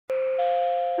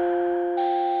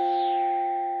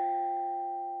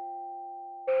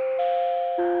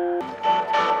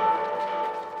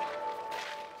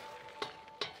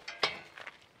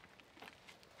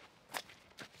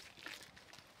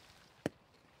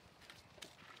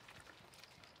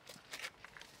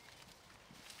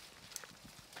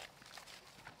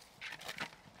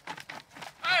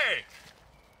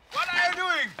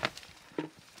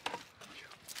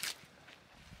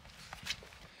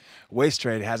Waste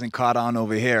trade hasn't caught on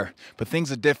over here, but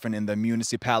things are different in the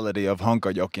municipality of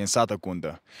Honkajoki in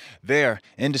Satakunta. There,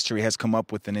 industry has come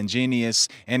up with an ingenious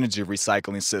energy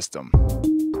recycling system.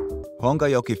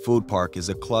 Honkajoki Food Park is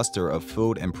a cluster of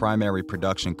food and primary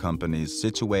production companies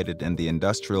situated in the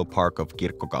industrial park of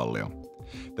Kirkkokallio.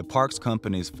 The park's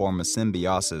companies form a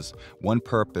symbiosis, one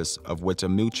purpose of which a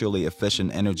mutually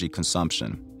efficient energy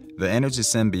consumption. The energy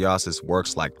symbiosis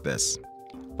works like this.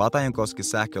 Honkajoki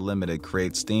Sähkö Limited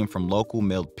creates steam from local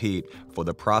milled peat for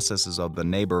the processes of the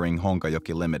neighboring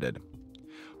Honkajoki Limited.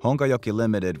 Honkajoki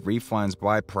Limited refines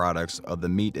byproducts of the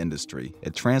meat industry.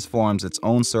 It transforms its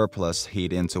own surplus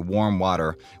heat into warm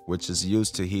water, which is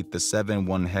used to heat the 7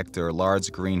 1-hectare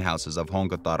large greenhouses of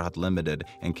Honkatarhat Limited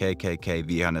and KKK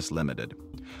Vihannes Limited.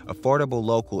 Affordable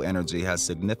local energy has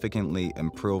significantly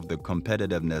improved the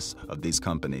competitiveness of these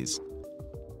companies.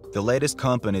 The latest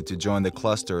company to join the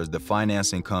cluster is the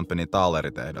financing company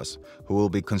Taaleri-tehdas, who will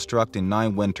be constructing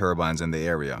 9 wind turbines in the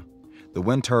area. The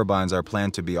wind turbines are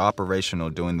planned to be operational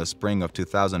during the spring of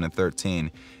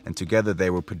 2013, and together they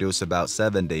will produce about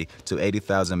 70 to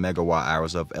 80,000 megawatt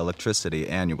hours of electricity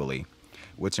annually,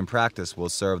 which in practice will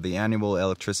serve the annual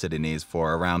electricity needs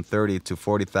for around 30 to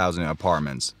 40,000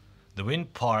 apartments. The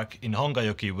wind park in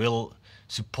Honkajoki will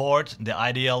support the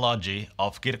ideology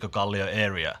of Kirkkokallio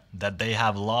area, that they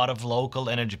have a lot of local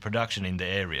energy production in the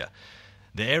area.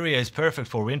 The area is perfect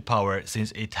for wind power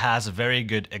since it has a very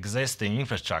good existing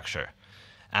infrastructure.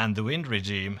 And the wind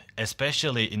regime,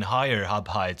 especially in higher hub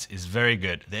heights, is very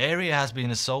good. The area has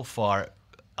been so far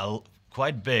a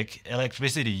quite big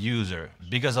electricity user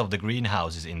because of the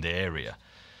greenhouses in the area.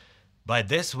 By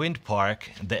this wind park,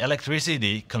 the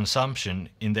electricity consumption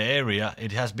in the area,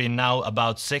 it has been now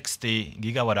about 60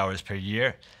 gigawatt hours per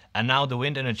year, and now the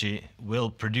wind energy will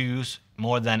produce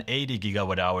more than 80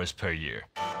 gigawatt hours per year.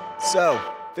 So,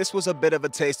 this was a bit of a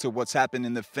taste of what's happening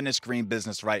in the Finnish green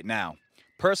business right now.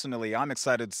 Personally, I'm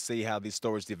excited to see how these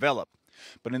stories develop.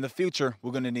 But in the future,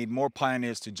 we're going to need more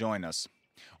pioneers to join us.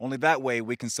 Only that way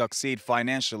we can succeed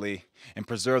financially and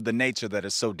preserve the nature that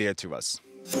is so dear to us.